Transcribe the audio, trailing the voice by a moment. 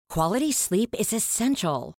Quality sleep is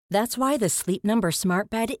essential. That's why the Sleep Number Smart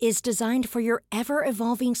Bed is designed for your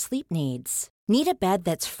ever-evolving sleep needs. Need a bed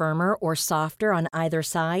that's firmer or softer on either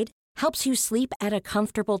side? Helps you sleep at a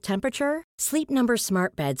comfortable temperature? Sleep Number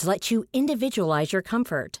Smart Beds let you individualize your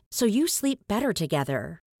comfort, so you sleep better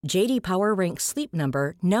together. J.D. Power ranks Sleep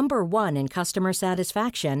Number number 1 in customer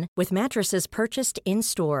satisfaction with mattresses purchased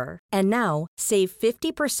in-store. And now, save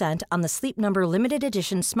 50% on the Sleep Number Limited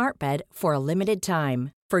Edition Smart Bed for a limited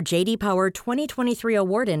time. For J.D. Power 2023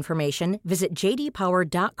 award information, visit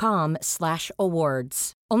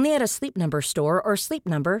jdpower.com/awards. Only at a Sleep Number store or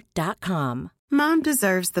sleepnumber.com. Mom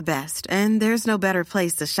deserves the best, and there's no better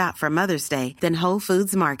place to shop for Mother's Day than Whole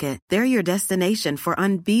Foods Market. They're your destination for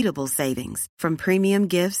unbeatable savings, from premium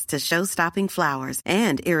gifts to show-stopping flowers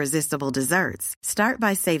and irresistible desserts. Start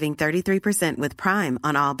by saving 33% with Prime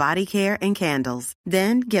on all body care and candles.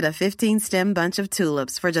 Then get a 15-stem bunch of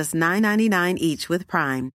tulips for just $9.99 each with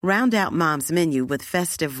Prime. Round out Mom's menu with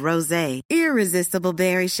festive rosé, irresistible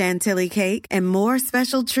berry chantilly cake, and more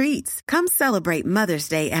special treats. Come celebrate Mother's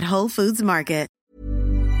Day at Whole Foods Market.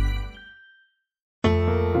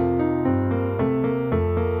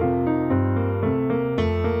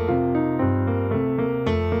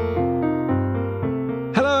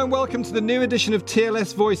 Hello and welcome to the new edition of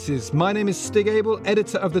TLS Voices. My name is Stig Abel,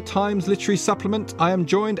 editor of the Times Literary Supplement. I am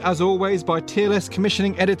joined, as always, by TLS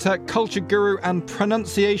commissioning editor, culture guru and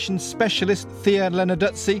pronunciation specialist Thea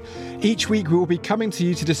Lenarduzzi. Each week we will be coming to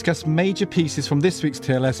you to discuss major pieces from this week's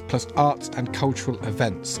TLS, plus arts and cultural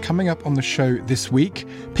events. Coming up on the show this week,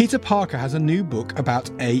 Peter Parker has a new book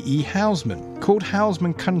about A.E. Housman. Called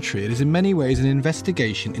Housman Country, it is in many ways an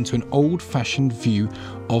investigation into an old-fashioned view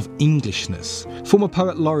of Englishness. Former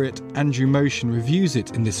poet laureate Andrew Motion reviews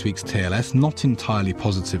it in this week's TLS, not entirely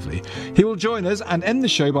positively. He will join us and end the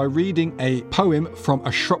show by reading a poem from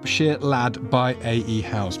A Shropshire Lad by A.E.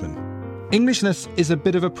 Housman. Englishness is a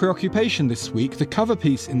bit of a preoccupation this week. The cover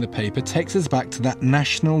piece in the paper takes us back to that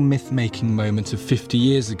national myth-making moment of 50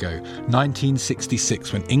 years ago,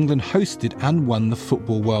 1966, when England hosted and won the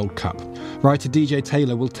Football World Cup. Writer DJ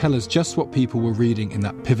Taylor will tell us just what people were reading in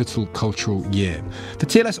that pivotal cultural year. The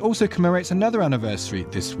TLS also commemorates another anniversary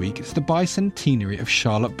this week. It's the bicentenary of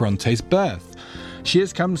Charlotte Bronte's birth. She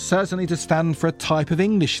has come certainly to stand for a type of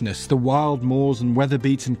Englishness, the wild moors and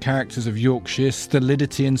weather-beaten characters of Yorkshire,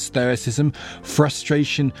 stolidity and stoicism,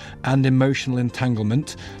 frustration and emotional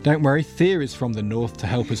entanglement. Don't worry, Thea is from the north to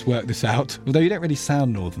help us work this out, although you don't really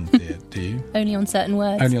sound northern, Thea, do you? Only on certain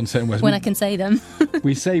words. Only on certain words. When I can say them.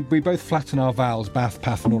 We both flatten our vowels, bath,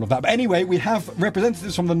 path and all of that. But anyway, we have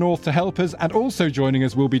representatives from the north to help us, and also joining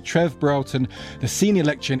us will be Trev Broughton, the senior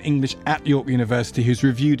lecturer in English at York University, who's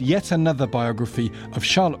reviewed yet another biography of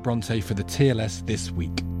Charlotte Bronte for the TLS this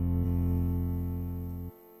week.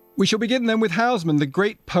 We shall begin then with Housman, the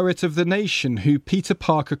great poet of the nation, who Peter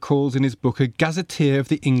Parker calls in his book a gazetteer of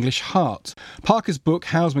the English heart. Parker's book,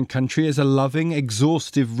 Housman Country, is a loving,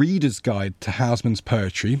 exhaustive reader's guide to Housman's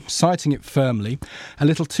poetry, citing it firmly, a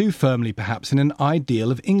little too firmly perhaps, in an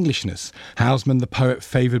ideal of Englishness. Housman, the poet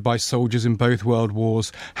favoured by soldiers in both world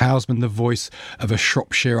wars, Housman, the voice of a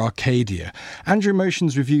Shropshire Arcadia. Andrew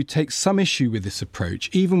Motion's review takes some issue with this approach,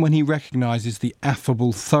 even when he recognises the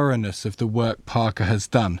affable thoroughness of the work Parker has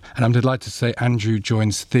done. And I'm delighted to say Andrew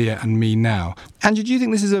joins Thea and me now. Andrew, do you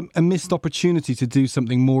think this is a missed opportunity to do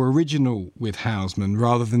something more original with Housman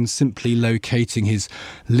rather than simply locating his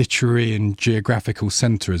literary and geographical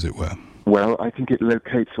centre, as it were? Well, I think it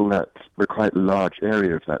locates all that, the quite large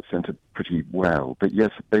area of that centre pretty well. But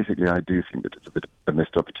yes, basically I do think that it's a bit of a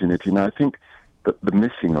missed opportunity. Now, I think that the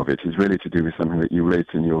missing of it is really to do with something that you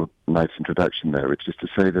raised in your nice introduction there, which is to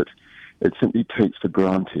say that it simply takes for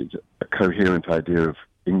granted a coherent idea of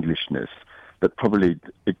Englishness that probably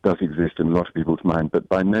it does exist in a lot of people's minds, but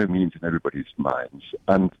by no means in everybody's minds.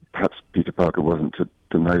 And perhaps Peter Parker wasn't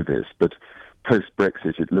to know this, but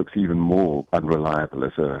post-Brexit it looks even more unreliable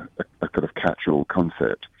as a kind of catch-all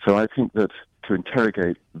concept. So I think that to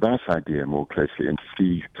interrogate that idea more closely and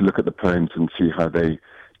to look at the poems and see how they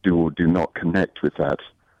do or do not connect with that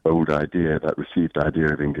old idea, that received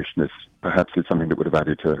idea of Englishness, perhaps it's something that would have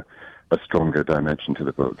added to a stronger dimension to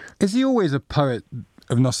the book. Is he always a poet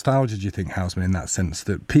of nostalgia, do you think, Housman, in that sense,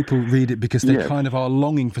 that people read it because they kind of are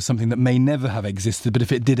longing for something that may never have existed, but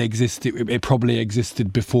if it did exist, it probably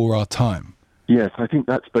existed before our time? Yes, I think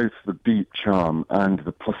that's both the deep charm and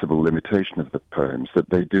the possible limitation of the poems, that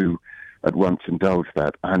they do at once indulge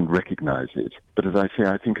that and recognise it. But as I say,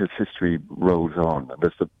 I think as history rolls on, and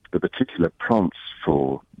as the particular prompts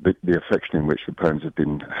for the affection in which the poems have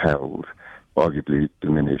been held arguably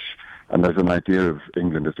diminish, and there's an idea of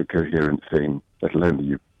England as a coherent thing that will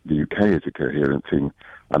only the UK as a coherent thing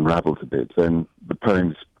unravels a bit, then the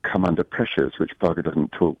poems come under pressures, which Parker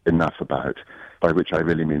doesn't talk enough about, by which I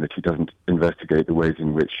really mean that he doesn't investigate the ways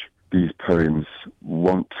in which these poems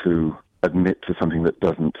want to admit to something that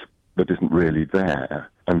isn't really there,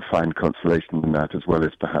 and find consolation in that, as well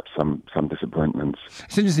as perhaps some disappointments.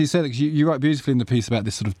 It's interesting you say that, because you write beautifully in the piece about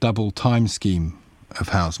this sort of double time scheme of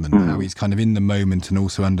Housman, how he's kind of in the moment and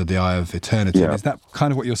also under the eye of eternity. Yeah. Is that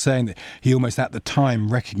kind of what you're saying, that he almost at the time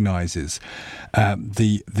recognises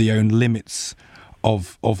the own limits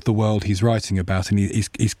of the world he's writing about, and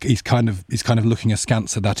he's kind of looking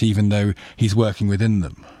askance at that, even though he's working within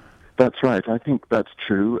them? That's right. I think that's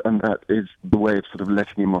true, and that is the way of sort of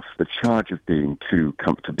letting him off the charge of being too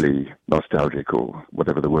comfortably nostalgic, or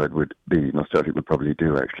whatever the word would be. Nostalgic would probably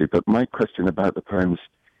do, actually. But my question about the poems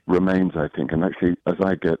remains, I think, and actually, as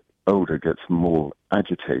I get older, gets more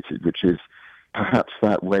agitated, which is perhaps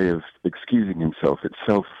that way of excusing himself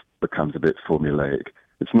itself becomes a bit formulaic.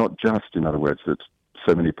 It's not just, in other words, that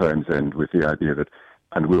so many poems end with the idea that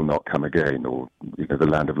 "and will not come again," or, the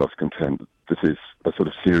land of lost content. This is a sort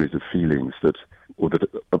of series of feelings a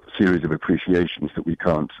series of appreciations that we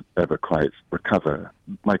can't ever quite recover.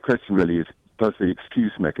 My question really is, does the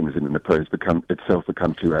excuse mechanism in the poems become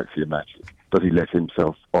too axiomatic? Does he let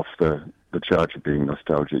himself off the charge of being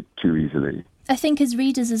nostalgic too easily? I think as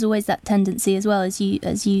readers there's always that tendency as well, as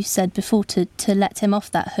you said before, to let him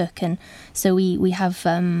off that hook, and so we have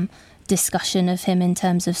discussion of him in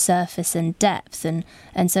terms of surface and depth, and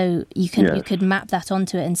so you could map that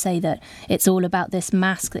onto it and say that it's all about this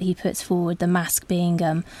mask that he puts forward, the mask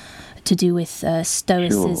being to do with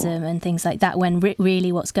stoicism and things like that, when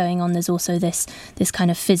really what's going on, there's also this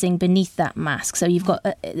kind of fizzing beneath that mask. So you've got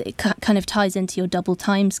it kind of ties into your double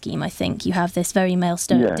time scheme. I think you have this very male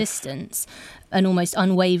stoic distance, an almost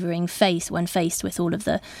unwavering face when faced with all of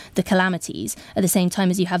the calamities, at the same time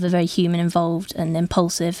as you have a very human, involved and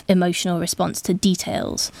impulsive emotional response to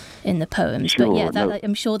details in the poems. But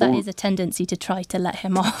I'm sure that is a tendency to try to let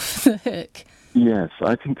him off the hook. Yes,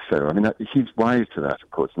 I think so. I mean, he's wise to that,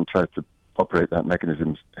 of course, and tries to operate that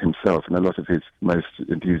mechanism himself, and a lot of his most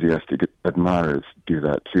enthusiastic admirers do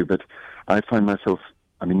that too. But I find myself,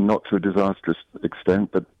 not to a disastrous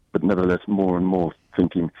extent, but nevertheless more and more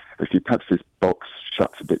thinking, actually, perhaps this box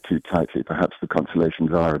shuts a bit too tightly. Perhaps the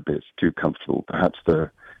consolations are a bit too comfortable. Perhaps the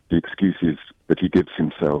excuses that he gives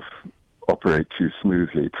himself operate too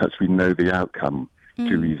smoothly. Perhaps we know the outcome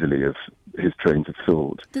too easily of his trains of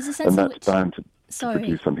thought, and that's bound to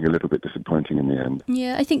produce something a little bit disappointing in the end.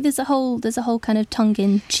 Yeah, I think there's a whole kind of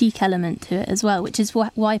tongue-in-cheek element to it as well, which is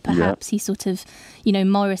why perhaps he sort of,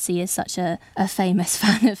 Morrissey is such a famous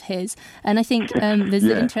fan of his, and I think there's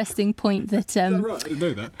an interesting point that right? I didn't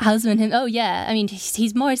know that. Hausman,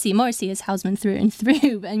 he's Morrissey. Morrissey is Hausman through and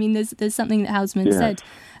through. But there's something that Hausman said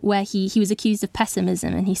where he was accused of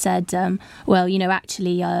pessimism, and he said,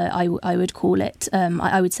 actually, I would call it,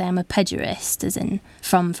 I would say I'm a pedurist, as in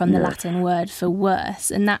from the Latin word for worse,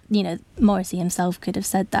 and that, Morrissey himself could have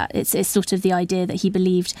said that. It's sort of the idea that he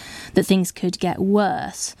believed that things could get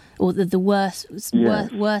worse, or that the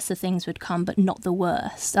worser things would come, but not the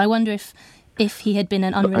worst. I wonder if he had been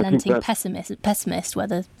an unrelenting pessimist,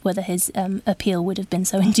 whether his appeal would have been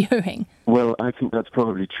so enduring. Well, I think that's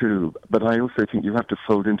probably true, but I also think you have to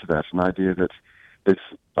fold into that an idea that this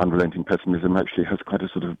unrelenting pessimism actually has quite a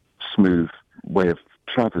sort of smooth way of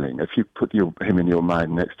travelling. If you put him in your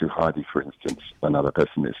mind next to Hardy, for instance, another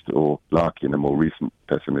pessimist, or Larkin, a more recent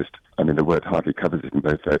pessimist, the word hardly covers it in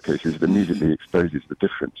both their cases. It immediately exposes the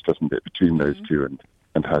difference, doesn't it, between those two and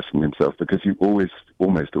Housman himself, because you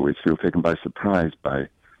almost always feel taken by surprise by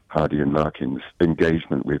Hardy and Larkin's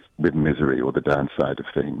engagement with misery or the downside of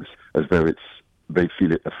things, as though they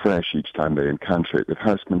feel it afresh each time they encounter it. With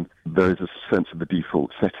Housman, there is a sense of the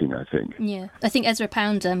default setting, I think. Yeah, I think Ezra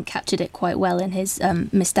Pound captured it quite well in his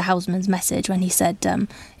Mr. Hausman's message, when he said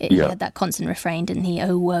he had that constant refrain, didn't he?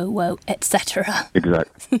 Oh, woe, woe, etc.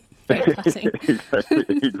 Exactly.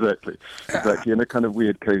 Exactly. And a kind of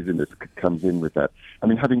weird coziness comes in with that.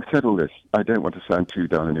 Having said all this, I don't want to sound too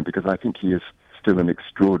down on him, because I think he is still an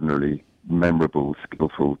extraordinarily memorable,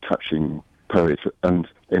 skillful, touching poet, and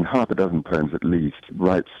in half a dozen poems at least,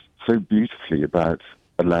 writes so beautifully about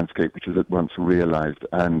a landscape which is at once realised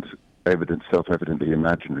and self-evidently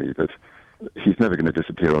imaginary, that he's never going to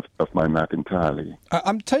disappear off my map entirely.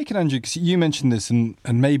 I'm taken, Andrew, because you mentioned this, and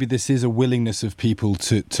maybe this is a willingness of people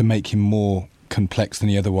to make him more complex than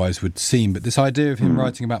he otherwise would seem. But this idea of him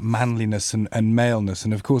writing about manliness and maleness,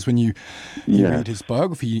 and of course when you read his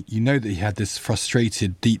biography, you know that he had this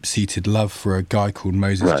frustrated, deep-seated love for a guy called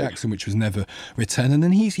Moses Jackson, which was never returned. And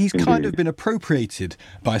then he's kind of been appropriated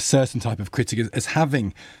by a certain type of critic as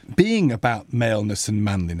being about maleness and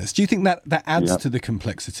manliness. Do you think that adds to the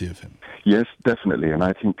complexity of him? Yes, definitely. And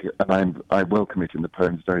I think, I welcome it in the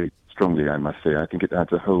poems very strongly, I must say. I think it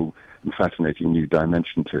adds a whole fascinating new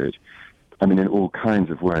dimension to it. I mean, in all kinds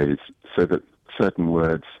of ways, so that certain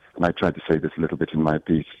words, and I tried to say this a little bit in my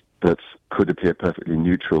piece, that could appear perfectly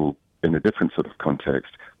neutral in a different sort of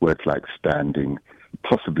context, words like standing,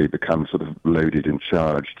 possibly become sort of loaded and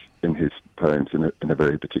charged in his poems in a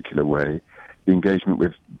very particular way. The engagement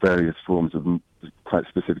with various forms of quite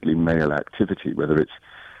specifically male activity, whether it's,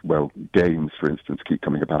 games, for instance, keep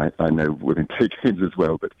coming about. I know women play games as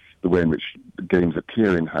well, but the way in which games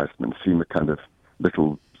appear in Huysmans seem a kind of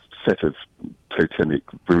little set of totemic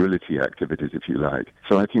virility activities, if you like.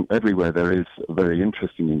 So I think everywhere there is a very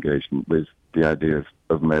interesting engagement with the idea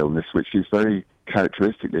of maleness, which is very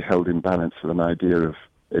characteristically held in balance with an idea of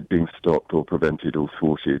it being stopped or prevented or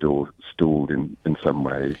thwarted or stalled in some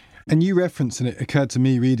way. And you reference, and it occurred to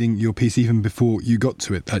me reading your piece even before you got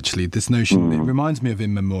to it, actually, this notion, it reminds me of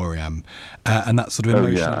In Memoriam, and that sort of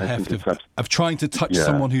emotional heft of trying to touch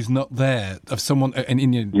someone who's not there, of someone, and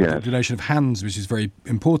the notion of hands, which is very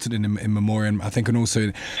important in Memoriam, I think, and also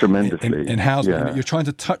in Housman. Yeah. You're trying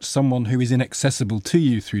to touch someone who is inaccessible to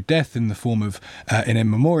you through death in the form of, in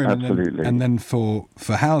Memoriam, and then for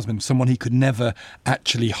Housman, someone he could never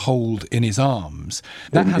actually hold in his arms.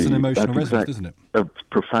 That has an emotional resonance, doesn't it? A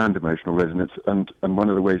profound emotional resonance, and one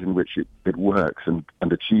of the ways in which it works and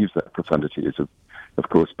achieves that profundity is, of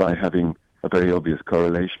course, by having a very obvious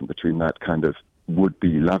correlation between that kind of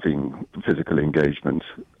would-be loving physical engagement,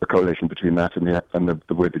 a correlation between that and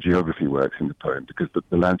the way the geography works in the poem, because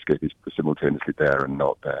the landscape is simultaneously there and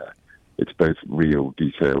not there. It's both real,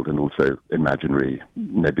 detailed, and also imaginary,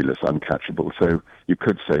 nebulous, uncatchable. So you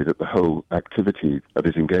could say that the whole activity of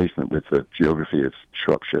his engagement with the geography of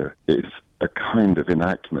Shropshire is a kind of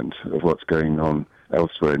enactment of what's going on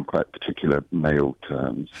elsewhere in quite particular male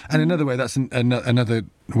terms. And another way, that's another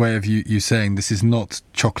way of you saying this is not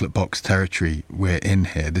chocolate box territory we're in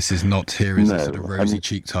here. This is not a sort of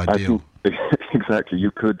rosy-cheeked ideal. Exactly. You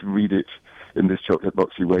could read it in this chocolate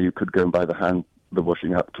boxy way. You could go and buy the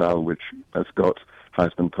washing up towel, which has got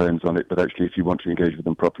Huysman poems on it, but actually if you want to engage with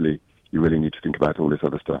them properly, you really need to think about all this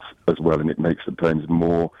other stuff as well, and it makes the poems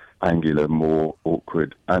more angular, more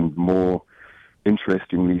awkward, and more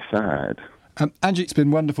interestingly sad. Angie, it's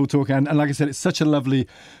been wonderful talking, and like I said, it's such a lovely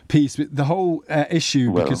piece. The whole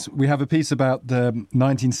issue, because we have a piece about the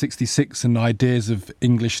 1966 and ideas of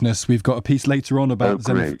Englishness. We've got a piece later on about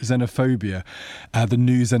xenophobia, the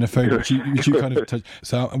new xenophobia, which you kind of touched.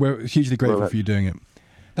 So we're hugely grateful for you doing it.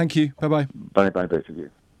 Thank you. Bye-bye. Bye-bye, both of you.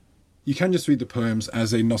 You can just read the poems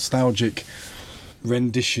as a nostalgic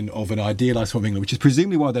rendition of an idealised form of England, which is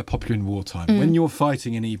presumably why they're popular in wartime. When you're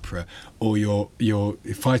fighting in Ypres, or you're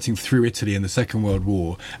fighting through Italy in the Second World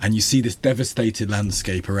War, and you see this devastated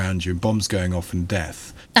landscape around you and bombs going off and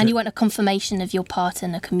death. And you want a confirmation of your part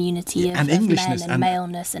in a community of men and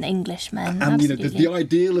maleness and Englishmen. And the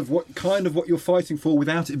ideal of what you're fighting for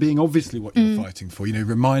without it being obviously what you're fighting for,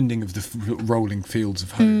 reminding of the rolling fields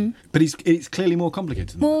of home. But it's clearly more complicated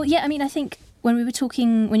than that. Well, yeah, I mean, I think when you were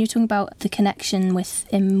talking about the connection with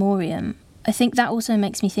In Memoriam, I think that also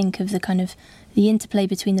makes me think of the interplay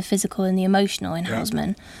between the physical and the emotional in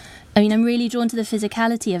Housman. I mean, I'm really drawn to the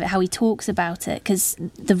physicality of it, how he talks about it, because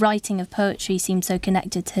the writing of poetry seems so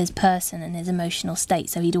connected to his person and his emotional state.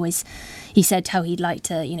 So he said how he'd like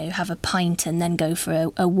to, have a pint and then go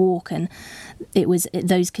for a walk, and it was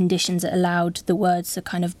those conditions that allowed the words to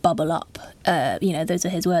kind of bubble up. Those are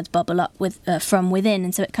his words, bubble up from within,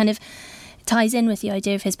 and so it kind of ties in with the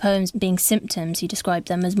idea of his poems being symptoms. He described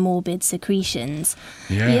them as morbid secretions.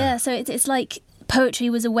 Yeah, so it's like poetry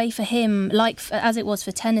was a way for him, as it was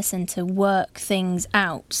for Tennyson, to work things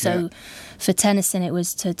out. So for Tennyson it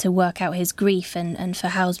was to work out his grief, and for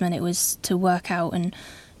Housman it was to work out and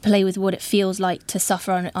play with what it feels like to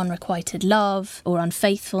suffer unrequited love or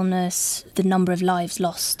unfaithfulness, the number of lives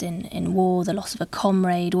lost in war, the loss of a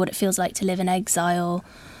comrade, what it feels like to live in exile.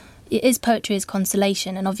 poetry as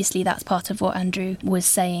consolation, and obviously that's part of what Andrew was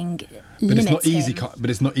saying. But it's not easy.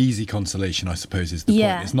 But it's not easy consolation, I suppose, is the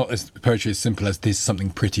point. It's not poetry as simple as this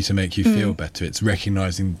something pretty to make you feel better. It's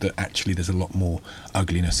recognising that actually there's a lot more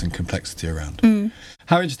ugliness and complexity around.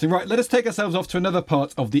 How interesting. Right, let us take ourselves off to another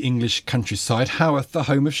part of the English countryside, Haworth, the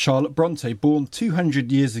home of Charlotte Bronte, born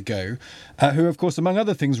 200 years ago, who, of course, among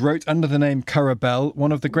other things, wrote under the name Currer Bell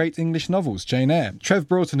one of the great English novels, Jane Eyre. Trev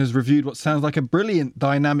Broughton has reviewed what sounds like a brilliant,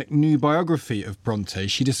 dynamic new biography of Bronte.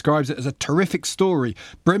 She describes it as a terrific story,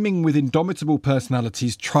 brimming with indomitable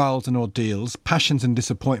personalities, trials and ordeals, passions and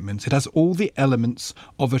disappointments. It has all the elements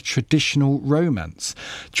of a traditional romance.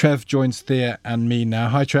 Trev joins Thea and me now.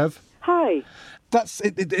 Hi, Trev. Hi.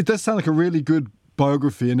 It does sound like a really good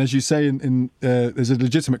biography, and as you say, there's a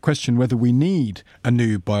legitimate question whether we need a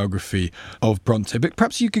new biography of Bronte. But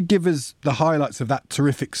perhaps you could give us the highlights of that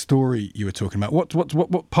terrific story you were talking about.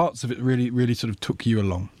 What parts of it really sort of took you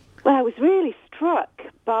along? Well, I was really struck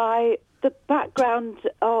by the background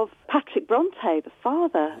of Patrick Bronte, the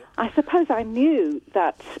father. I suppose I knew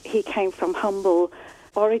that he came from humble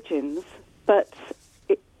origins, but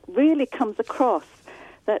it really comes across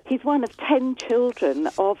that he's one of 10 children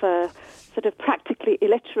of a sort of practically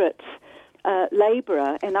illiterate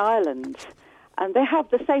labourer in Ireland. And they have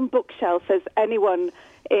the same bookshelf as anyone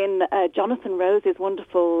in Jonathan Rose's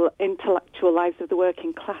wonderful Intellectual Lives of the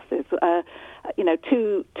Working Classes.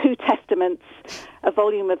 Two Testaments, a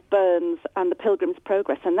volume of Burns, and The Pilgrim's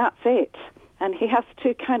Progress, and that's it. And he has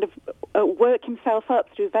to kind of work himself up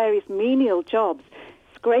through various menial jobs,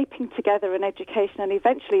 scraping together an education and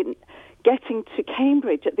eventually getting to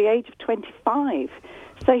Cambridge at the age of 25.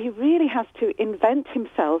 So he really has to invent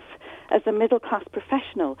himself as a middle-class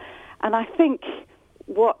professional. And I think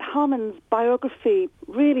what Harman's biography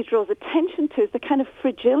really draws attention to is the kind of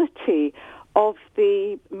fragility of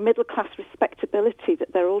the middle-class respectability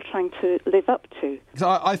that they're all trying to live up to.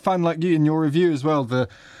 So I found, like you in your review as well,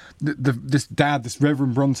 this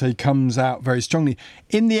Reverend Bronte comes out very strongly.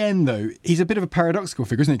 In the end, though, he's a bit of a paradoxical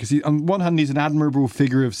figure, isn't he? Because on one hand, he's an admirable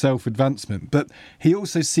figure of self-advancement, but he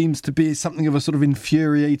also seems to be something of a sort of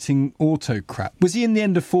infuriating autocrat. Was he in the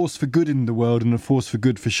end a force for good in the world and a force for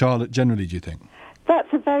good for Charlotte generally, do you think? That's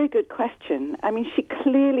a very good question. I mean, she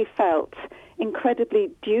clearly felt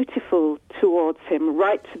incredibly dutiful towards him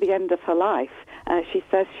right to the end of her life. She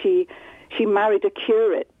says she married a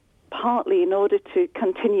curate partly in order to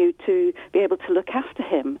continue to be able to look after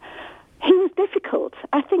him. He was difficult.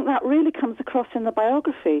 I think that really comes across in the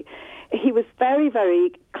biography. He was very,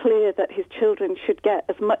 very clear that his children should get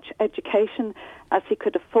as much education as he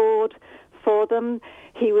could afford for them.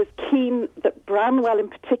 He was keen that Branwell in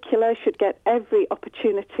particular should get every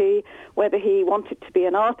opportunity, whether he wanted to be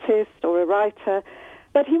an artist or a writer.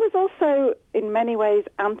 But he was also, in many ways,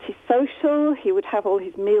 antisocial. He would have all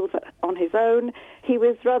his meals on his own. He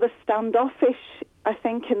was rather standoffish, I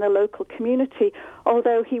think, in the local community,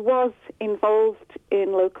 although he was involved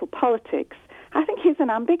in local politics. I think he's an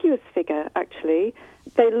ambiguous figure, actually.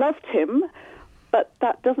 They loved him, but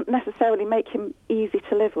that doesn't necessarily make him easy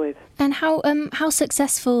to live with. And how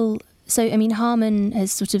successful... So, I mean, Harman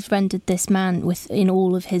has sort of rendered this man in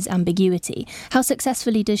all of his ambiguity. How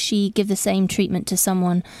successfully does she give the same treatment to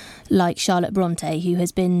someone like Charlotte Bronte, who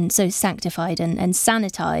has been so sanctified and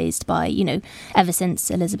sanitised by, ever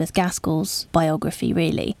since Elizabeth Gaskell's biography,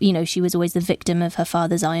 really? She was always the victim of her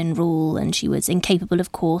father's iron rule, and she was incapable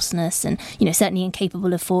of coarseness and, certainly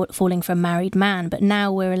incapable of falling for a married man. But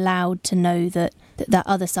now we're allowed to know that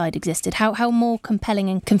other side existed. How more compelling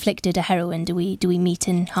and conflicted a heroine do we meet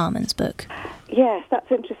in Harman's book? Yes, that's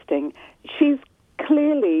interesting. She's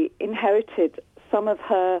clearly inherited some of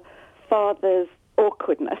her father's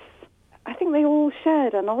awkwardness. I think they all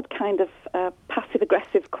shared an odd kind of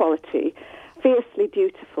passive-aggressive quality, fiercely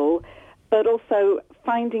dutiful, but also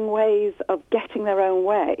finding ways of getting their own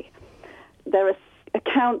way. There are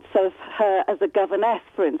accounts of her as a governess,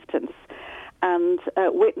 for instance, and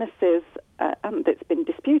witnesses, and it's been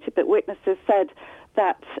disputed, but witnesses said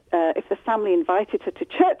that if the family invited her to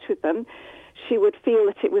church with them, she would feel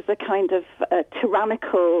that it was a kind of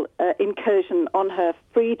tyrannical incursion on her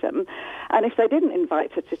freedom. And if they didn't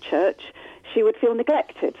invite her to church, she would feel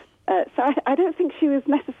neglected. So I don't think she was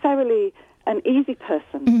necessarily an easy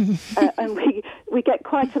person. And we get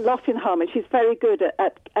quite a lot in Harman. She's very good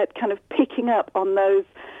at kind of picking up on those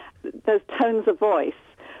tones of voice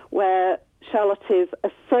where Charlotte is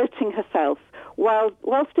asserting herself while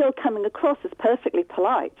still coming across as perfectly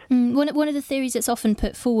polite. One of the theories that's often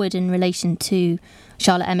put forward in relation to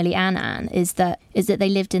Charlotte, Emily and Anne is that they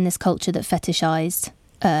lived in this culture that fetishised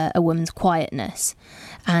a woman's quietness.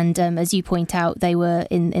 And as you point out, they were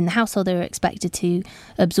in the household, they were expected to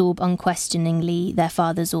absorb unquestioningly their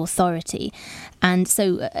father's authority. And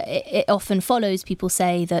so it often follows, people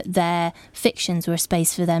say, that their fictions were a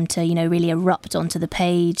space for them to, really erupt onto the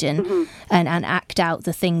page and act out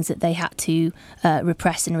the things that they had to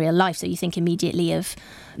repress in real life. So you think immediately of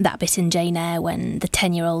that bit in Jane Eyre when the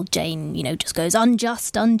 10-year-old Jane, just goes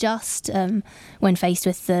unjust, when faced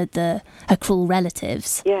with her cruel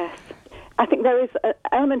relatives. Yes. I think there is an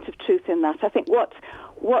element of truth in that. I think what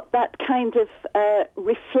that kind of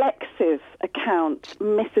reflexive account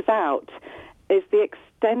misses out is the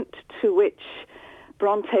extent to which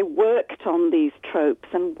Bronte worked on these tropes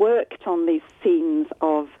and worked on these scenes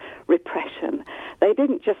of repression. They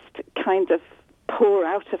didn't just kind of pour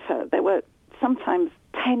out of her. There were sometimes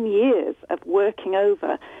 10 years of working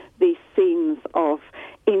over these scenes of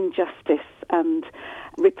injustice and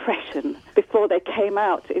repression before they came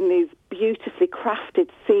out in these beautifully crafted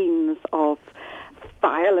scenes of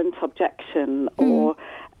violent objection or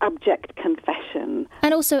abject confession.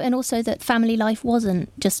 And also that family life was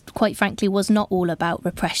not all about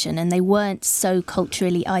repression, and they weren't so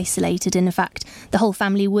culturally isolated. And in fact, the whole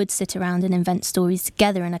family would sit around and invent stories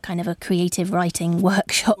together in a kind of a creative writing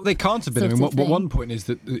workshop. They can't have been. What one point is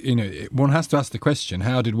that, one has to ask the question,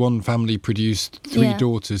 how did one family produce three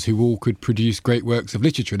daughters who all could produce great works of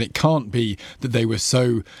literature? And it can't be that they were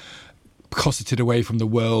so cosseted away from the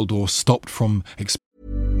world or stopped from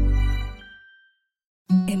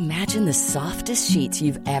Imagine the softest sheets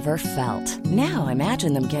you've ever felt. Now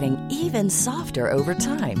imagine them getting even softer over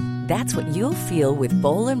time. That's what you'll feel with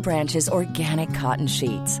Boll & Branch's organic cotton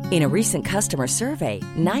sheets. In a recent customer survey,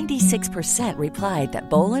 96% replied that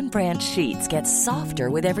Boll & Branch sheets get softer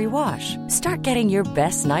with every wash. Start getting your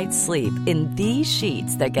best night's sleep in these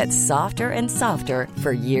sheets that get softer and softer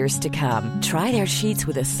for years to come. Try their sheets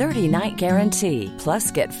with a 30-night guarantee. Plus,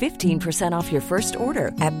 get 15% off your first order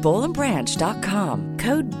at bollandbranch.com.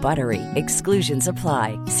 Code BUTTERY. Exclusions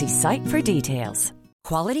apply. See site for details.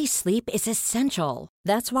 Quality sleep is essential.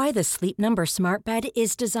 That's why the Sleep Number Smart Bed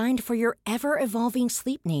is designed for your ever-evolving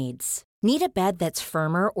sleep needs. Need a bed that's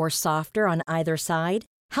firmer or softer on either side?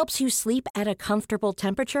 Helps you sleep at a comfortable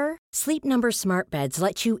temperature? Sleep Number Smart Beds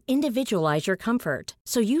let you individualize your comfort,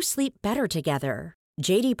 so you sleep better together.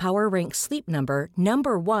 J.D. Power ranks Sleep Number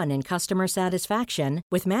number 1 in customer satisfaction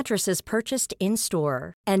with mattresses purchased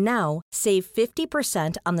in-store. And now, save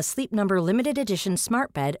 50% on the Sleep Number Limited Edition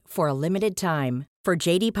Smart Bed for a limited time. For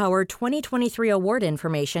J.D. Power 2023 award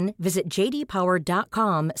information, visit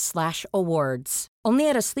jdpower.com/awards. Only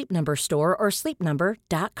at a Sleep Number store or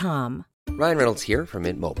sleepnumber.com. Ryan Reynolds here from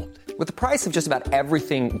Mint Mobile. With the price of just about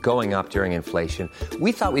everything going up during inflation,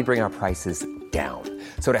 we thought we'd bring our prices down.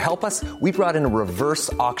 So to help us, we brought in a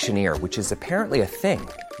reverse auctioneer, which is apparently a thing.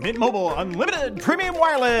 Mint Mobile Unlimited Premium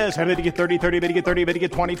Wireless. How to get 30, 30, bit to get 30, bit to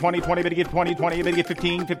get 20, 20, 20, bit to get 20, 20, bit to get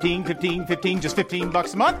 15, 15, 15, 15, just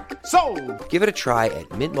 $15 a month? Sold! Give it a try at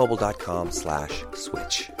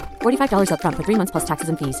mintmobile.com/switch. $45 up front for 3 months plus taxes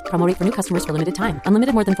and fees. Promo rate for new customers for limited time.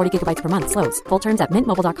 Unlimited more than 40 gigabytes per month. Slows full terms at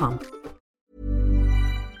mintmobile.com.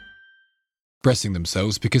 expressing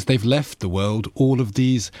themselves because they've left the world all of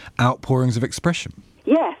these outpourings of expression.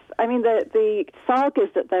 Yes, I mean, the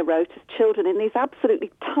sagas that they wrote as children in these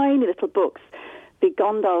absolutely tiny little books, the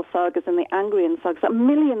Gondal sagas and the Angrian sagas, are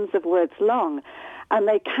millions of words long, and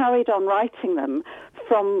they carried on writing them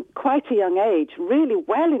from quite a young age, really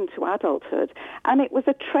well into adulthood, and it was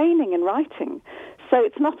a training in writing. So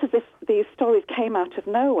it's not as if these stories came out of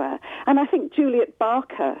nowhere. And I think Juliet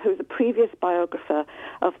Barker, who's a previous biographer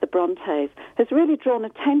of the Brontes, has really drawn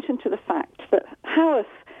attention to the fact that Haworth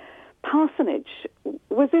Parsonage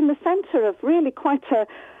was in the centre of really quite a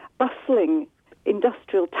bustling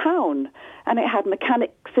industrial town, and it had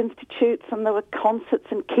mechanics institutes, and there were concerts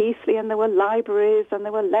in Keighley, and there were libraries, and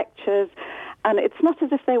there were lectures, and it's not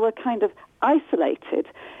as if they were kind of isolated.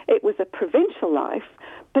 It was a provincial life,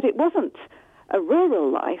 but it wasn't a rural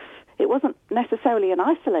life. It wasn't necessarily an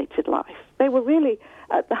isolated life. They were really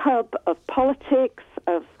at the hub of politics,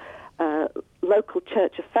 of local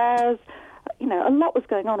church affairs. You know, a lot was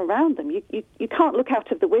going on around them. You can't look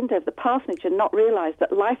out of the window of the parsonage and not realise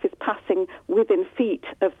that life is passing within feet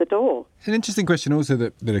of the door. It's an interesting question also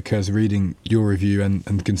that occurs reading your review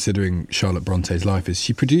and considering Charlotte Bronte's life is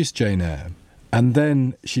she produced Jane Eyre, and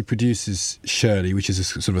then she produces Shirley, which is a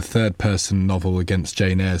sort of a third-person novel against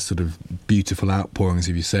Jane Eyre's sort of beautiful outpourings,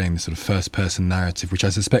 if you're saying, the sort of first-person narrative, which I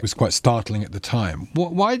suspect was quite startling at the time.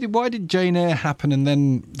 Why did Jane Eyre happen, and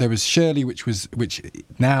then there was Shirley, which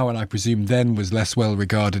now, and I presume then, was less well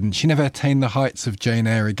regarded, and she never attained the heights of Jane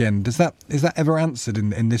Eyre again? Is that ever answered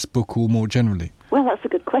in this book or more generally? Well, that's a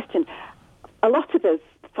good question. A lot of us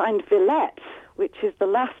find Villette, which is the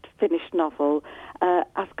last finished novel,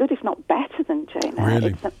 as good, if not better, than Jane Eyre.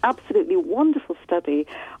 Really? It's an absolutely wonderful study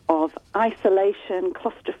of isolation,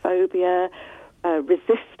 claustrophobia,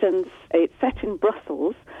 resistance. It's set in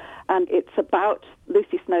Brussels, and it's about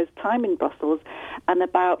Lucy Snow's time in Brussels and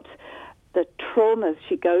about the traumas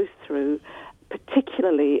she goes through,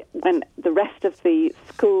 particularly when the rest of the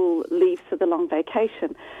school leaves for the long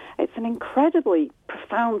vacation. It's an incredibly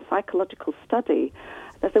profound psychological study.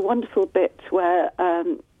 There's a wonderful bit where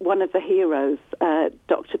one of the heroes,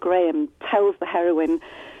 Dr. Graham, tells the heroine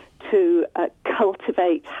to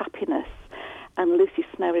cultivate happiness, and Lucy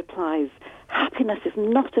Snow replies, "Happiness is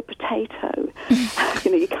not a potato."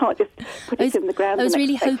 You can't just put it in the ground. I was and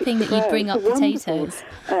really expect hoping it to that you'd grow. bring up It's a wonderful,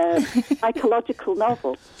 potatoes. psychological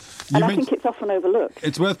novel. And I think it's often overlooked.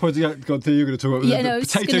 It's worth pointing out, God, you're going to talk about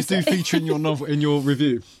potatoes do feature in your novel, in your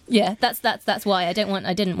review. Yeah, that's why I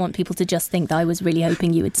didn't want people to just think that I was really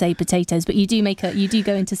hoping you would say potatoes. But you do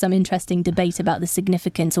go into some interesting debate about the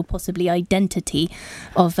significance or possibly identity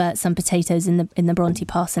of some potatoes in the Bronte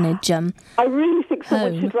parsonage. I really think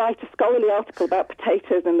someone should write a scholarly article about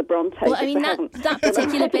potatoes in the Bronte. Well, I mean that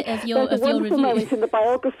particular bit of your There's a wonderful review. moment in the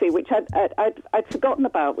biography which I'd forgotten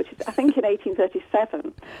about, which is I think in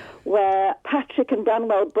 1837. Where Patrick and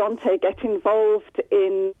Branwell Bronte get involved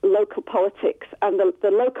in local politics, and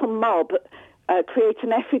the local mob create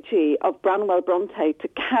an effigy of Branwell Bronte to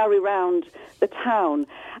carry around the town.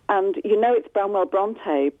 And it's Branwell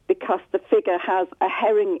Bronte because the figure has a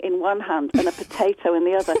herring in one hand and a potato in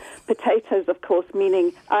the other. Potatoes, of course,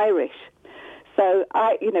 meaning Irish. So,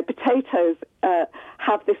 potatoes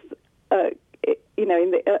have this...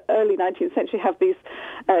 in the early 19th century, have these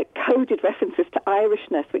coded references to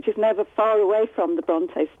Irishness, which is never far away from the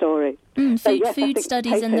Bronte story. Food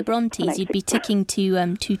studies and the Brontes, you'd be ticking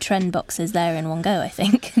two trend boxes there in one go, I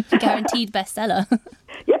think. Guaranteed bestseller.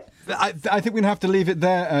 Yep. I think we're going to have to leave it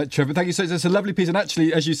there, Trevor. Thank you so much. It's a lovely piece. And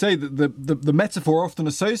actually, as you say, the metaphor often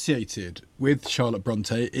associated with Charlotte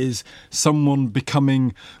Bronte is someone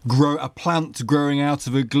becoming a plant growing out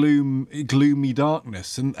of a gloomy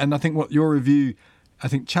darkness. And I think what your review,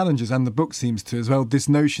 challenges, and the book seems to as well, this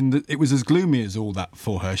notion that it was as gloomy as all that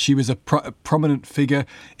for her. She was a prominent figure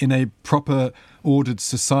in a proper ordered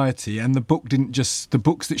society, and the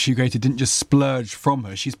books that she created didn't just splurge from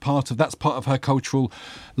her. That's part of her cultural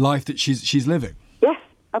life that she's living. Yes,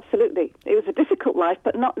 absolutely. It was a difficult life,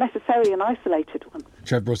 but not necessarily an isolated one.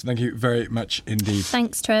 Trev Broughton, thank you very much indeed.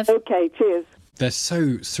 Thanks, Trev. Okay, cheers. They're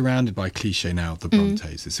so surrounded by cliché now, the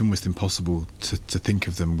Brontes. It's almost impossible to think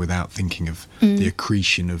of them without thinking of the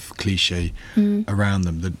accretion of cliché around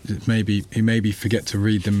them. That maybe forget to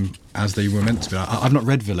read them as they were meant to be. I've not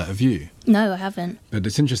read Villette, have you? No, I haven't. But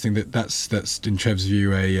it's interesting that's in Trev's view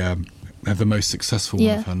the most successful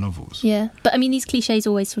one of her novels. Yeah, but these clichés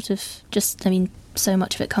always sort of so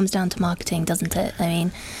much of it comes down to marketing, doesn't it?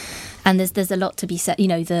 And there's a lot to be said,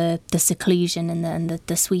 the seclusion and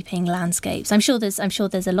the sweeping landscapes. I'm sure there's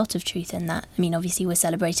a lot of truth in that. Obviously we're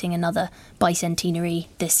celebrating another bicentenary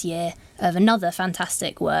this year of another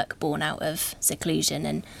fantastic work born out of seclusion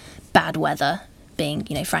and bad weather, being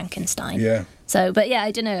Frankenstein. Yeah. So, but yeah,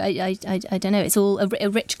 I don't know. I don't know. It's all a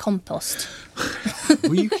rich compost.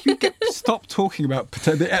 Will you stop talking about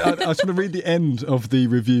potato? I was going to read the end of the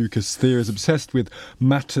review because Thea is obsessed with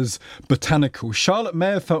matters botanical. Charlotte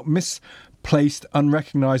may have felt misplaced,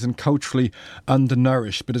 unrecognised and culturally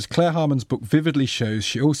undernourished, but as Claire Harmon's book vividly shows,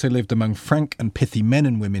 she also lived among frank and pithy men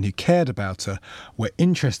and women who cared about her, were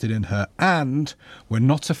interested in her and were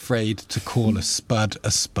not afraid to call a spud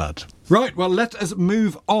a spud. Right, well, let us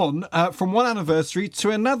move on from one anniversary to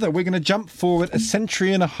another. We're going to jump forward a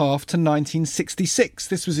century and a half to 1966.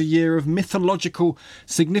 This was a year of mythological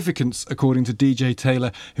significance, according to DJ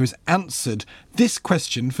Taylor, who has answered this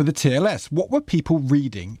question for the TLS. What were people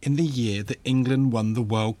reading in the year that England won the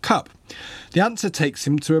World Cup? The answer takes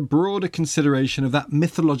him to a broader consideration of that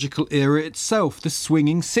mythological era itself, the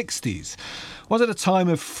swinging 60s. Was it a time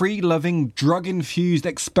of free-loving, drug-infused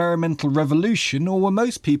experimental revolution, or were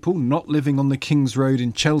most people not living on the King's Road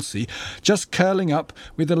in Chelsea, just curling up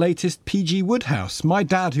with the latest P.G. Wodehouse? My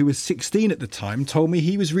dad, who was 16 at the time, told me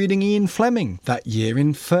he was reading Ian Fleming that year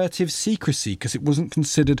in furtive secrecy because it wasn't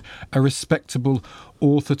considered a respectable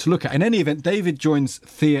author to look at. In any event, David joins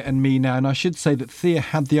Thea and me now, and I should say that Thea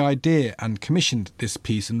had the idea and commissioned this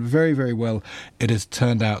piece, and very, very well it has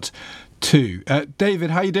turned out too.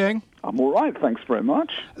 David, how are you doing? I'm all right, thanks very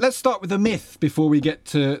much. Let's start with the myth before we get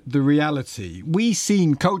to the reality. We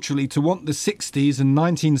seem culturally to want the 60s and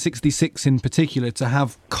 1966 in particular to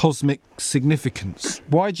have cosmic significance.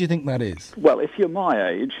 Why do you think that is? Well, if you're my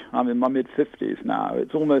age, I'm in my mid-50s now,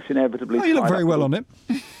 it's almost inevitably... Oh, you look very well on it.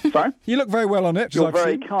 Sorry? You look very well on it. You're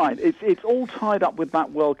very kind. It's all tied up with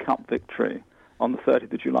that World Cup victory on the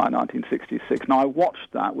 30th of July 1966. Now, I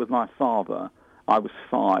watched that with my father. I was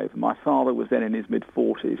 5. My father was then in his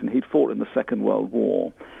mid-40s, and he'd fought in the Second World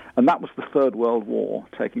War. And that was the Third World War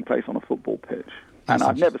taking place on a football pitch. And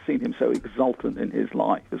I've never seen him so exultant in his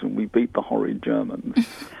life as when we beat the horrid Germans.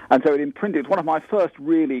 And so it imprinted. One of my first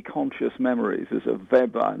really conscious memories is of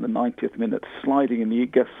Weber in the 90th minute sliding in the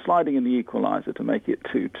equaliser to make it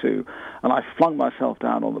 2-2. And I flung myself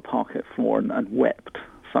down on the parquet floor and wept.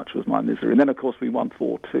 Such was my misery. And then, of course, we won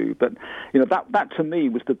 4-2. But, that to me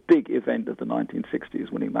was the big event of the 1960s,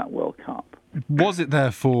 winning that World Cup. Was it,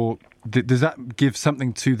 therefore, does that give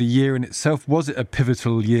something to the year in itself? Was it a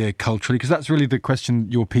pivotal year culturally? Because that's really the question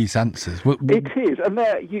your piece answers. It is. And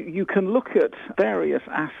there you can look at various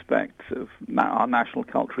aspects of our national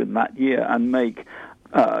culture in that year and make...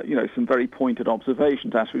 some very pointed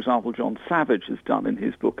observations, as, for example, John Savage has done in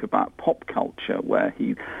his book about pop culture, where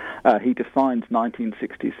he defines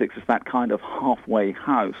 1966 as that kind of halfway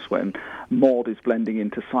house when mod is blending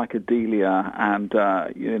into psychedelia, and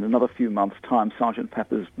in another few months' time, Sgt.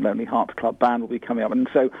 Pepper's Lonely Hearts Club Band will be coming up. And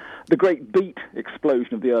so the great beat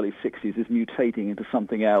explosion of the early 60s is mutating into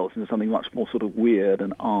something else, into something much more sort of weird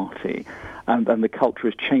and arty, and the culture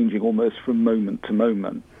is changing almost from moment to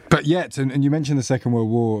moment. But yet, and you mentioned the Second World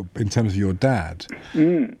War in terms of your dad,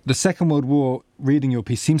 the Second World War, reading your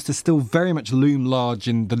piece, seems to still very much loom large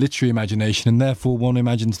in the literary imagination, and therefore one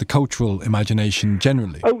imagines the cultural imagination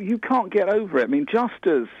generally. Oh, you can't get over it. I mean, just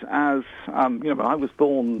as I was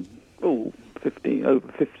born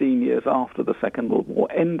over 15 years after the Second World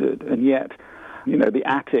War ended, and yet...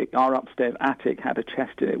 our upstairs attic had a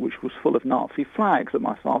chest in it which was full of Nazi flags that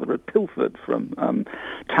my father had pilfered from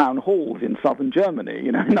town halls in southern Germany,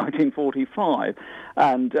 in 1945,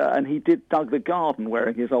 and he dug the garden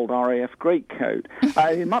wearing his old RAF greatcoat.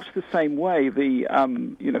 In much the same way, the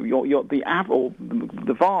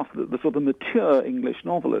sort of mature English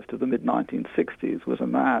novelist of the mid-1960s was a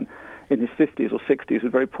man in his 50s or 60s who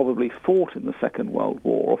very probably fought in the Second World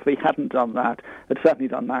War, or if he hadn't done that, had certainly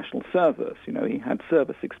done national service. He had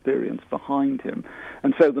service experience behind him.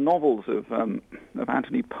 And so the novels of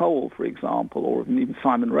Anthony Powell, for example, or even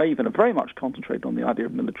Simon Raven, are very much concentrated on the idea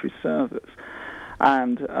of military service.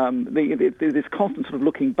 And this constant sort of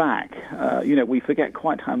looking back, we forget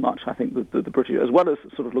quite how much, I think, the British, as well as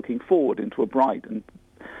sort of looking forward into a bright and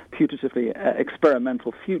putatively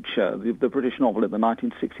experimental future, the British novel in the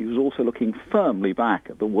 1960s was also looking firmly back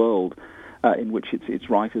at the world in which its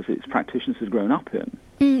writers, its practitioners had grown up in.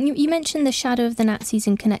 You mentioned the shadow of the Nazis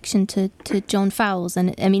in connection to John Fowles,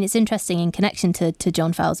 and I mean, it's interesting in connection to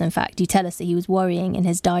John Fowles, in fact. You tell us that he was worrying in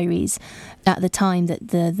his diaries at the time that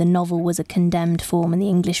the novel was a condemned form and the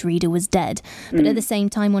English reader was dead. But at the same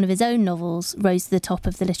time, one of his own novels rose to the top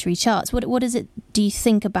of the literary charts. What is it, do you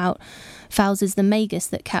think, about Fowles' The Magus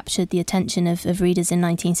that captured the attention of readers in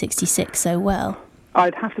 1966 so well?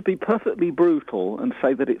 I'd have to be perfectly brutal and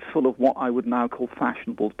say that it's full of what I would now call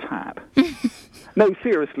fashionable tat. No,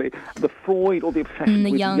 seriously, the Freud or the obsession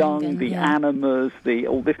with Jung, the animas,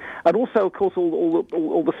 all this, and also, of course,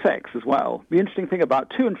 all the sex as well. Two interesting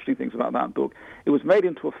things about that book: it was made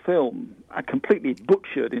into a film, completely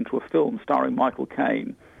butchered into a film starring Michael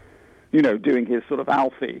Caine. Doing his sort of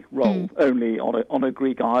Alfie role, only on a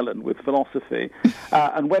Greek island with philosophy.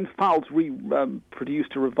 And when Fowles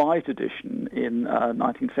produced a revised edition in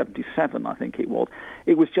 1977, I think it was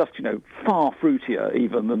just, far fruitier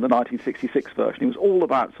even than the 1966 version. It was all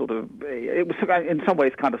about it was in some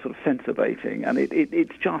ways kind of sort of censor baiting, and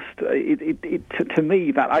to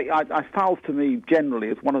me, Fowles to me generally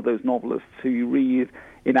is one of those novelists who you read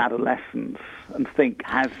in adolescence and think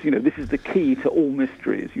this is the key to all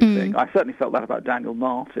mysteries, you think. I certainly felt that about Daniel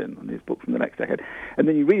Martin and his book from the next decade. And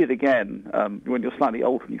then you read it again when you're slightly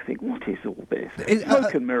older and you think, what is all this?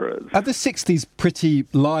 Smoke and mirrors. Are the 60s pretty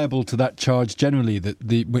liable to that charge generally, that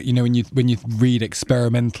when you read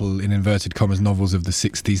experimental, in inverted commas, novels of the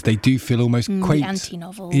 60s, they do feel almost quaint. The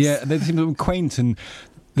anti-novels. Yeah, they seem quaint, and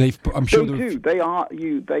I'm sure they do. They are.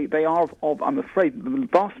 I'm afraid the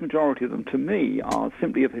vast majority of them, to me, are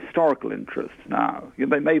simply of historical interest now. They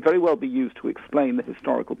may very well be used to explain the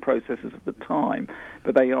historical processes of the time,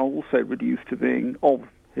 but they are also reduced to being of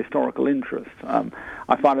historical interest.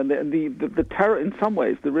 I find, and the terror, in some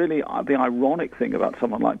ways, the ironic thing about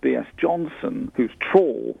someone like B.S. Johnson, whose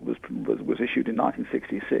Trawl was issued in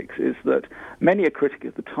 1966, is that many a critic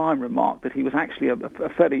at the time remarked that he was actually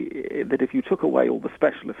that if you took away all the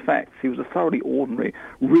special effects, he was a thoroughly ordinary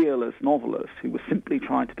realist novelist who was simply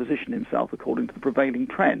trying to position himself according to the prevailing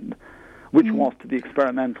trend, which was to the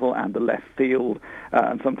experimental and the left field,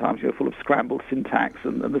 and sometimes full of scrambled syntax,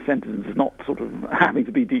 and the sentences not sort of having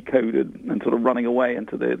to be decoded and sort of running away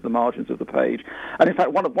into the margins of the page. And in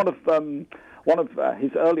fact, one of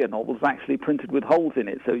his earlier novels was actually printed with holes in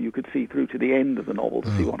it, so you could see through to the end of the novel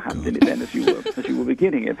to see what happened in it then as you were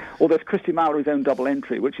beginning it. Or there's Christy Mallory's own double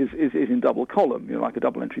entry, which is in double column, like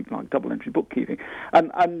double entry bookkeeping.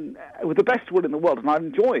 And with the best will in the world, and I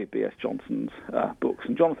enjoy B.S. Johnson's books,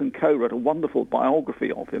 and Jonathan Coe wrote a wonderful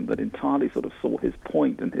biography of him that entirely sort of saw his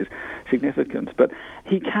point and his significance, but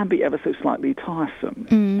he can be ever so slightly tiresome.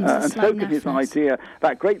 And so can his idea,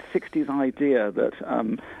 that great 60s idea that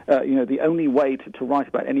the only way to write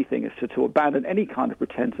about anything is to abandon any kind of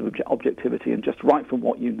pretense of objectivity and just write from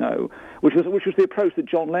what you know, which was the approach that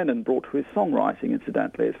John Lennon brought to his songwriting,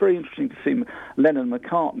 incidentally. It's very interesting to see Lennon and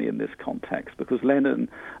McCartney in this context, because Lennon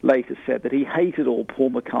later said that he hated all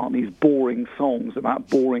Paul McCartney's boring songs about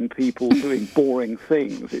boring people doing boring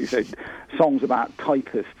things. He said songs about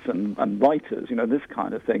typists and writers, this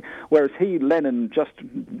kind of thing. Whereas Lennon, just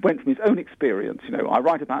went from his own experience. I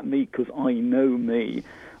write about me because I know me,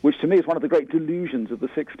 which to me is one of the great delusions of the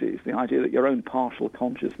 60s, the idea that your own partial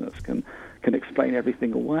consciousness can explain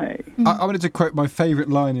everything away. I wanted to quote my favourite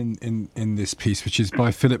line in this piece, which is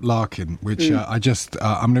by Philip Larkin, which I'm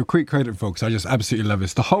going to quick credit for because I just absolutely love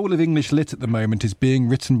this. The whole of English lit at the moment is being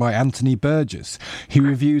written by Anthony Burgess. He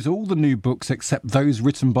reviews all the new books except those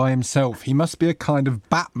written by himself. He must be a kind of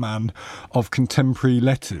Batman of contemporary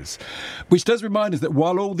letters, which does remind us that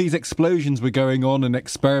while all these explosions were going on in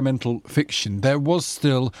experimental fiction, there was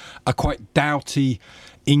still a quite doughty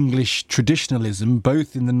English traditionalism,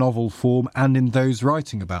 both in the novel form and in those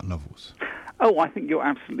writing about novels. Oh, I think you're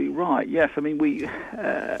absolutely right. Yes, I mean, we,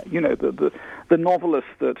 the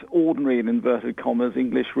novelists that ordinary, in inverted commas,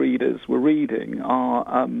 English readers were reading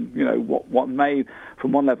are, what may,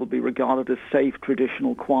 from one level, be regarded as safe,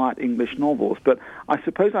 traditional, quiet English novels. But I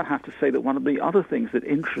suppose I have to say that one of the other things that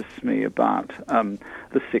interests me about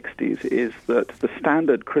the 60s is that the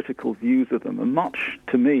standard critical views of them are much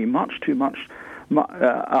too much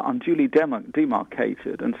unduly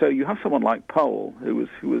demarcated, and so you have someone like Pohl, who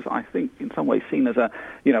was, I think, in some ways seen as a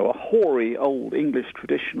hoary old English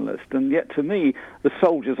traditionalist, and yet to me, The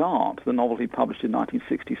Soldier's Art, the novel he published in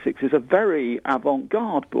 1966, is a very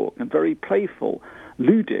avant-garde book and very playful,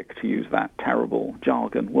 ludic, to use that terrible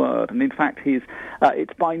jargon word. And in fact,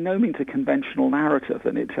 it's by no means a conventional narrative,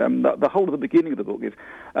 and the whole of the beginning of the book is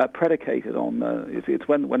predicated on it's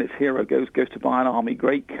when its hero goes to buy an army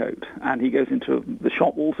greatcoat, and he goes into the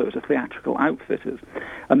shop also as a theatrical outfitter's,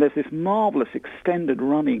 and there's this marvellous extended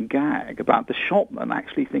running gag about the shopman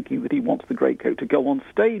actually thinking that he wants the greatcoat to go on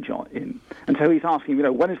stage in, and so he's asking,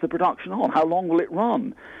 when is the production on? How long will it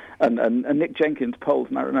run? And Nick Jenkins,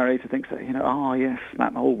 Pohl's narrator, thinks that, yes,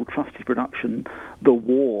 that old trusty production, The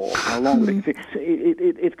War, how long will it...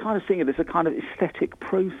 It's kind of seeing it as a kind of aesthetic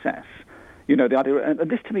process, the idea...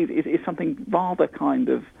 And this, to me, is something rather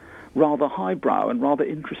highbrow and rather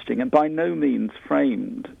interesting, and by no means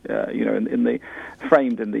framed, with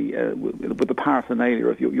the paraphernalia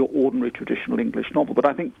of your ordinary traditional English novel. But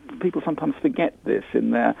I think people sometimes forget this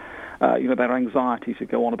in their anxiety to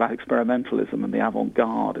go on about experimentalism and the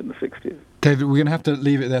avant-garde in the 60s. David, we're going to have to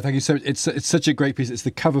leave it there. Thank you so much. It's such a great piece. It's the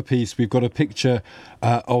cover piece. We've got a picture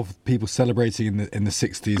of people celebrating in the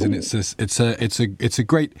 60s, and it's a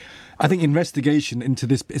great, I think, investigation into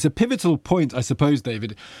this. It's a pivotal point, I suppose,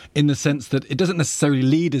 David, in the sense that it doesn't necessarily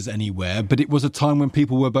lead us anywhere, but it was a time when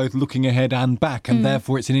people were both looking ahead and back, and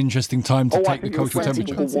therefore it's an interesting time to take the cultural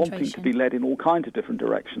temperature. People wanting to be led in all kinds of different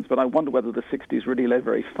directions, but I wonder whether the 60s really led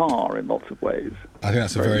very far in lots of ways. I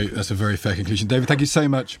think that's a very fair conclusion. David, thank you so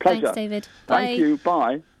much. Pleasure. Thanks, David. Thank you.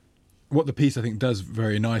 Bye. What the piece, I think, does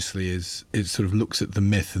very nicely is it sort of looks at the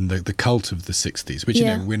myth and the cult of the 60s, which,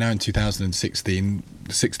 we're now in 2016.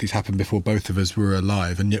 The 60s happened before both of us were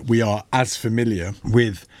alive, and yet we are as familiar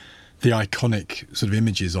with the iconic sort of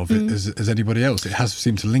images of it as anybody else. It has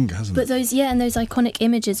seemed to linger, hasn't it? But those iconic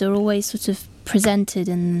images are always sort of presented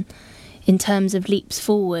in terms of leaps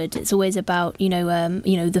forward. It's always about,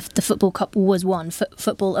 the Football Cup was won,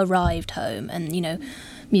 football arrived home, and,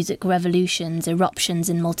 music revolutions, eruptions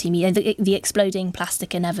in multimedia, the exploding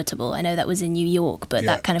plastic inevitable. I know that was in New York, but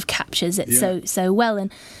that kind of captures it so well.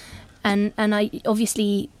 And I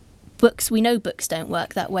obviously books, we know books don't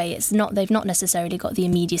work that way. They've not necessarily got the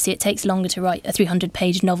immediacy. It takes longer to write a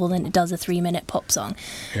 300-page novel than it does a 3-minute pop song.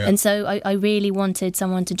 Yeah. And so I really wanted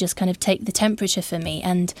someone to just kind of take the temperature for me,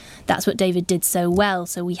 and that's what David did so well.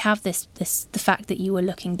 So we have the fact that you were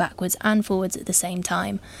looking backwards and forwards at the same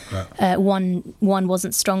time. Right. One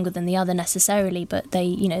wasn't stronger than the other necessarily, but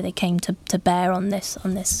they came to bear on this.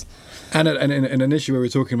 And in an issue where we're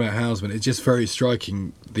talking about Housman, it's just very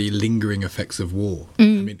striking the lingering effects of war. I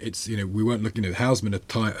mean, it's we weren't looking at Housman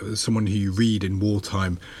as someone who you read in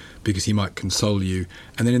wartime because he might console you,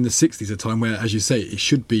 and then in the 60s, a time where, as you say, it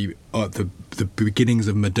should be the beginnings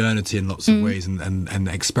of modernity in lots of ways and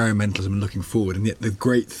experimentalism and looking forward, and yet the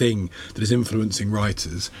great thing that is influencing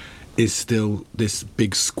writers is still this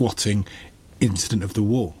big squatting incident of the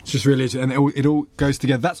war. It's just really, and it all goes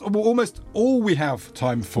together. That's almost all we have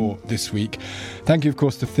time for this week. Thank you, of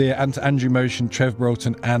course, to Thea and to Andrew Motion, Trev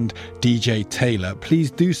Broughton and DJ Taylor.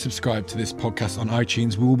 Please do subscribe to this podcast on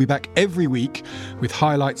iTunes. We will be back every week with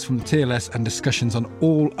highlights from the TLS and discussions on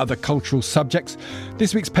all other cultural subjects.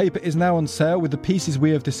 This week's paper is now on sale with the pieces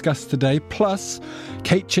we have discussed today, plus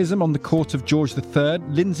Kate Chisholm on the court of George III,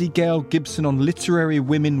 Lindsay Gale Gibson on literary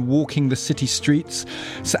women walking the city streets,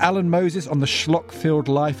 Sir Alan Moses on the Schlockfield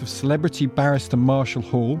life of celebrity barrister Marshall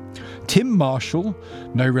Hall, Tim Marshall,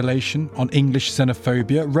 no relation, on English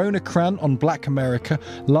xenophobia, Rona Cran on Black America,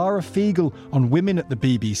 Lara Fiegel on women at the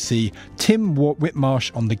BBC, Tim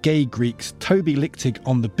Whitmarsh on the gay Greeks, Toby Lichtig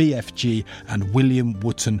on the BFG, and William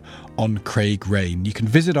Wootton on Craig Raine. You can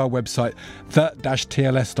visit our website,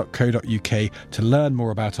 the-tls.co.uk, to learn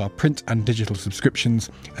more about our print and digital subscriptions,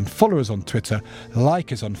 and follow us on Twitter,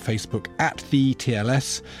 like us on Facebook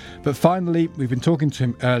 @TheTLS. But finally, we've been talking to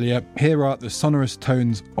him earlier. Here are the sonorous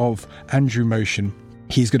tones of Andrew Motion.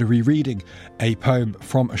 He's going to be reading a poem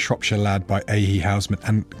from A Shropshire Lad by A.E. Housman,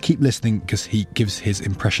 and keep listening because he gives his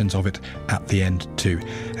impressions of it at the end too.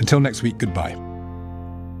 Until next week, goodbye.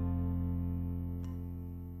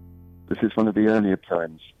 This is one of the earlier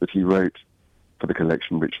poems that he wrote for the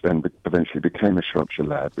collection, which then eventually became A Shropshire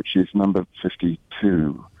Lad, which is number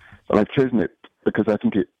 52. Well, I've chosen it because I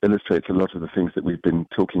think it illustrates a lot of the things that we've been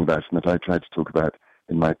talking about and that I tried to talk about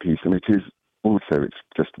in my piece. And it is also, it's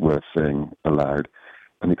just worth saying aloud,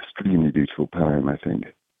 an extremely beautiful poem, I think.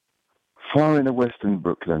 Far in a western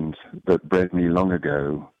brookland that bred me long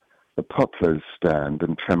ago, the poplars stand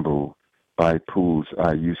and tremble by pools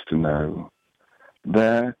I used to know.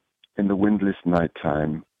 There, in the windless night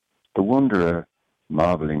time, the wanderer,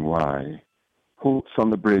 marvelling why, halts on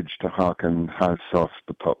the bridge to hearken how soft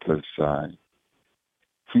the poplars sigh.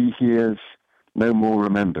 He hears, no more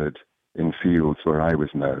remembered, in fields where I was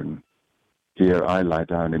known. Here I lie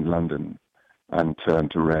down in London and turn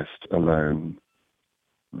to rest alone.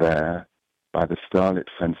 There, by the starlit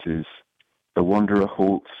fences, the wanderer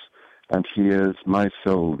halts and hears my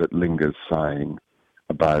soul that lingers sighing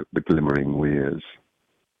about the glimmering weirs.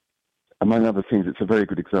 Among other things, it's a very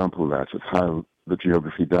good example, that, of how the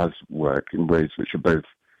geography does work in ways which are both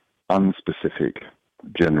unspecific,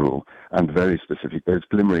 general, and very specific. Those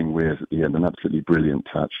glimmering weirs at the end, an absolutely brilliant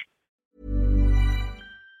touch.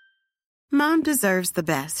 Mom deserves the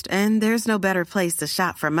best, and there's no better place to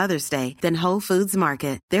shop for Mother's Day than Whole Foods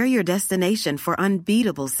Market. They're your destination for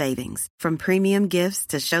unbeatable savings, from premium gifts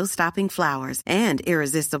to show-stopping flowers and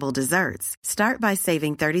irresistible desserts. Start by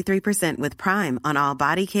saving 33% with Prime on all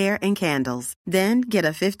body care and candles. Then get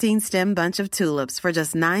a 15-stem bunch of tulips for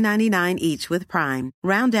just $9.99 each with Prime.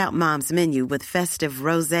 Round out Mom's menu with festive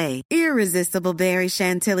rosé, irresistible berry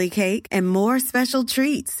chantilly cake, and more special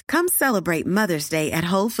treats. Come celebrate Mother's Day at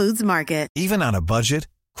Whole Foods Market. Even on a budget,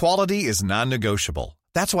 quality is non-negotiable.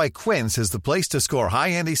 That's why Quince is the place to score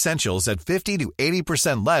high-end essentials at 50 to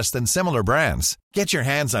 80% less than similar brands. Get your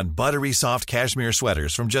hands on buttery soft cashmere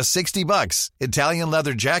sweaters from just $60, Italian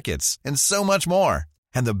leather jackets, and so much more.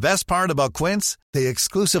 And the best part about Quince, they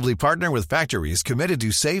exclusively partner with factories committed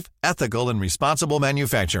to safe, ethical, and responsible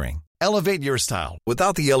manufacturing. Elevate your style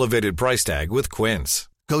without the elevated price tag with Quince.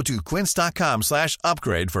 Go to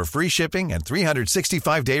quince.com/upgrade for free shipping and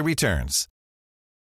 365-day returns.